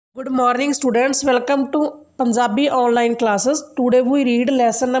Good morning students, welcome to Punjabi online classes. Today we read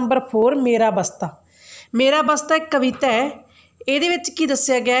lesson number 4 मेरा बस्ता। मेरा बस्ता एक कविता है। ਇਹਦੇ ਵਿੱਚ ਕੀ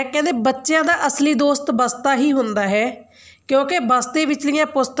ਦੱਸਿਆ ਗਿਆ ਹੈ ਕਹਿੰਦੇ ਬੱਚਿਆਂ ਦਾ ਅਸਲੀ ਦੋਸਤ ਬਸਤਾ ਹੀ ਹੁੰਦਾ ਹੈ ਕਿਉਂਕਿ ਬਸਤੇ ਵਿਚਲੀਆਂ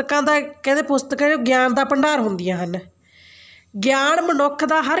ਪੁਸਤਕਾਂ ਦਾ ਕਹਿੰਦੇ ਪੁਸਤਕਾਂ ਜੋ ਗਿਆਨ ਦਾ ਭੰਡਾਰ ਹੁੰਦੀਆਂ ਹਨ। ਗਿਆਨ ਮਨੁੱਖ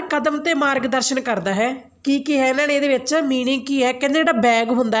ਦਾ ਹਰ ਕਦਮ ਤੇ ਮਾਰਗਦਰਸ਼ਨ ਕਰਦਾ ਹੈ। ਕੀ ਹੈ ਇਹਨਾਂ ਨੇ ਇਹਦੇ ਵਿੱਚ ਮੀਨਿੰਗ ਕੀ ਹੈ ਕਹਿੰਦੇ ਜਿਹੜਾ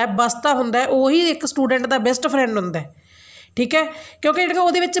ਬੈਗ ਹੁੰਦਾ ਹੈ ਬਸਤਾ ਹੁੰਦਾ ਹੈ ਉਹੀ ਇੱਕ ਸਟੂਡੈਂਟ ਦਾ ਬੈਸਟ ਫਰੈਂਡ ਹੁੰਦਾ ਹੈ। ठीक है क्योंकि जो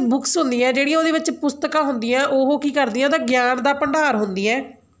वो बुक्स होंदियां जिहड़ियां उहदे विच पुस्तकां होंदियां ओह की करदियां उहदा ज्ञान का भंडार होंदियां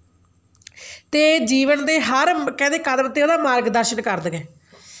ते जीवन के हर कहते कदम ते उहदा मार्गदर्शन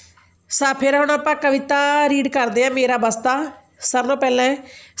करदियां। फिर हुण आपां कविता रीड करदे आ मेरा बस्ता। सब तो पहले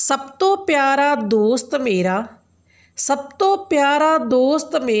सब तो प्यारा दोस्त मेरा, सब तो प्यारा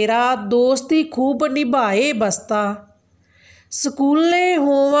दोस्त मेरा, दोस्ती खूब निभाए बस्ता। ਸਕੂਲੇ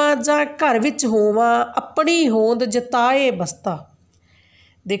ਹੋਵਾਂ ਜਾਂ ਘਰ ਵਿੱਚ ਹੋਵਾਂ ਆਪਣੀ ਹੋਂਦ ਜਤਾਏ ਬਸਤਾ।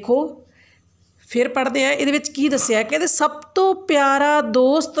 ਦੇਖੋ ਫਿਰ ਪੜ੍ਹਦੇ ਆ ਇਹਦੇ ਵਿੱਚ ਕੀ ਦੱਸਿਆ ਕਹਿੰਦੇ ਸਭ ਤੋਂ ਪਿਆਰਾ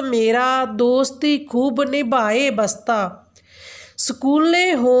ਦੋਸਤ ਮੇਰਾ, ਦੋਸਤੀ ਖੂਬ ਨਿਭਾਏ ਬਸਤਾ। ਸਕੂਲੇ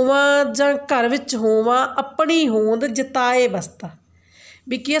ਹੋਵਾਂ ਜਾਂ ਘਰ ਵਿੱਚ ਹੋਵਾਂ ਆਪਣੀ ਹੋਂਦ ਜਤਾਏ ਬਸਤਾ।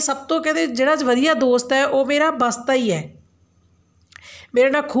 ਵੀ ਕੀ ਸਭ ਤੋਂ ਕਹਿੰਦੇ ਜਿਹੜਾ ਵਧੀਆ ਦੋਸਤ ਹੈ ਉਹ ਮੇਰਾ ਬਸਤਾ ਹੀ ਹੈ। मेरे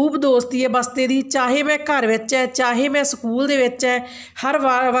नाल खूब दोस्ती है बस्ते दी, चाहे मैं घर विच है चाहे मैं स्कूल दे विच है, हर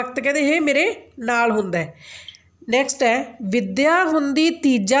वक्त कहते ये मेरे नाल हुंदा है। नैक्सट है विद्या हुंदी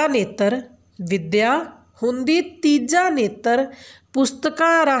तीजा नेत्र, विद्या हुंदी तीजा नेत्र,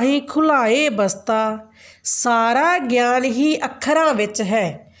 पुस्तकां राहीं खुलाए बस्ता। सारा ज्ञान ही अखरां विच है,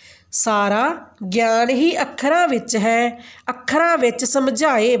 सारा ज्ञान ही अखरां विच है, अखरां विच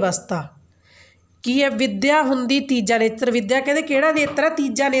समझाए बस्ता। की है विद्या हुंदी तीजा नेत्र, विद्या कहते किहड़ा नेत्र है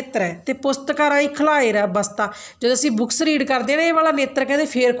तीजा नेत्र है तो पुस्तकां राहीं खिलाए रहा बस्ता। जो असीं बुक्स रीड करते हैं ना ये वाला नेत्र कहते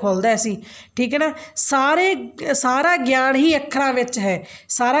फिर खुलदा सी, ठीक है ना। सारा ज्ञान ही अखरां विच है,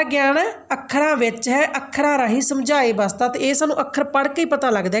 सारा ज्ञान अखरां विच है, अखरां राहीं समझाए बस्ता। तो ये सानूं अखर पढ़ के ही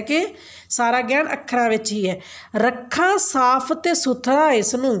पता लगदा कि सारा ज्ञान अखरां विच ही है। रखां साफ ते सुथरा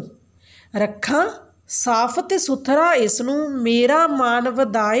इसनूं, रखां साफ ते सुथरा इसनूं, मेरा मान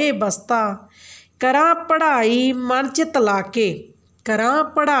वधाए बस्ता। करा पढ़ाई मन चित ला के, करा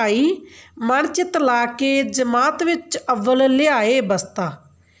पढ़ाई मन चित ला के, जमात विच अव्वल लियाए बस्ता।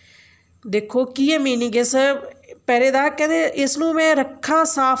 देखो की है मीनिंग इस पैरे दा कहते इसनूं मैं रखा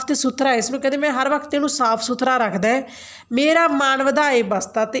साफ ते सुथरा, इसनूं कहते मैं हर वक्त इहनूं साफ सुथरा रखदा है। मेरा मान वधाए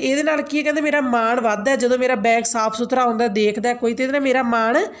बस्ता, तो इहदे नाल की कहते मेरा मान वधदा है। जदों मेरा बैग साफ सुथरा हुंदा देखदा कोई तो इहदे नाल मेरा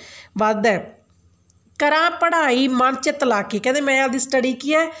मान वधदा है। करा पढ़ाई मन चित ला के, कहते मैं आपकी स्टडी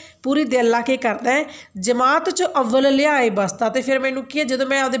की है पूरी दिल ला के करता है। जमात चो अव्वल लियाए बस्ता, तो फिर मैनू की है जो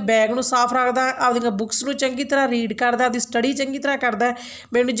मैं आपके बैग में साफ रखदा, आपदी बुक्स में चंगी तरह रीड करदा, आपकी स्टडी चंगी तरह करदा,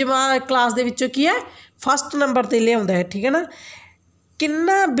 मैनू जमात क्लास दे विचों की है फस्ट नंबर ते लियाउंदा है, ठीक है ना।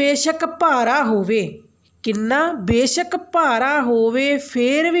 किन्ना बेशक भारा होवे, किन्ना बेशक भारा होवे,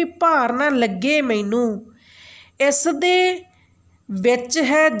 फिर भी भार ना लगे मैनू। इस दे विच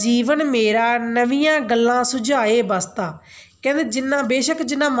है जीवन मेरा, नवीआं गल्लां सुझाए बस्ता। कहते जिन्ना बेशक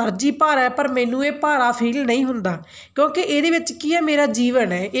जिन्ना मर्जी भारा है पर मैनू ये भारा फील नहीं हुंदा क्योंकि इहदे विच की है मेरा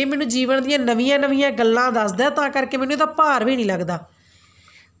जीवन है, ये मैनू जीवन दीआं नवीआं गल्लां दसदा, तां करके मैनू इहदा भार भी नहीं लगदा।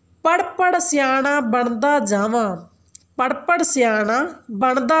 पढ़ पढ़ सियाणा बनदा जावां, पढ़ पढ़ सियाणा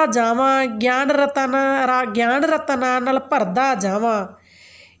बनदा जावां, ज्ञान रतना नाल भरदा जावां।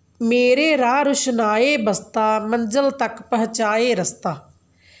 मेरे राह रुशनाए बस्ता, मंजिल तक पहुँचाए रस्ता।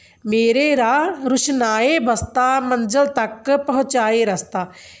 मेरे राह रुशनाए बस्ता, मंजिल तक पहुँचाए रस्ता।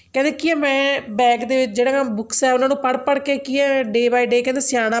 कहते की मैं बैग दे जिहड़ियां बुक्स है उन्होंने पढ़ के की है डे बाय डे कहते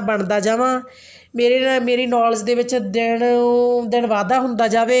सियाणा बनदा जावां। मेरी नॉलेज दे विच दिन वाधा हुंदा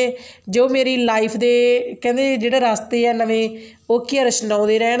जावे, जो मेरी लाइफ दे कहते जिहड़े रास्ते है नवें वो की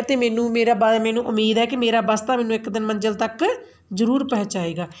रचनाउंदे रहण ते मैनू उम्मीद है कि मेरा बस्ता मैनू एक दिन मंजिल तक जरूर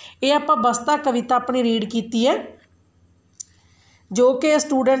पहुँचाएगा। ये आपां बस्ता कविता अपनी रीड की है जो कि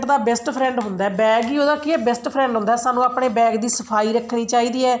स्टूडेंट का बेस्ट फ्रेंड होंदा है। बैग ही उहदा की है बेस्ट फ्रेंड होंदा है। सानू अपने बैग की सफाई रखनी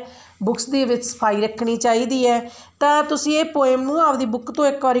चाहिए है, बुक्स की सफाई रखनी चाहिए है। तो तुसीं ये पोएम नूं आपदी बुक तो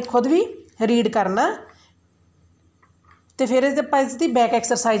एक बार खुद भी रीड करना तो फिर इसकी बैक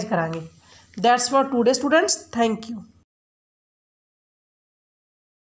एक्सरसाइज करांगे। That's for today students, thank you.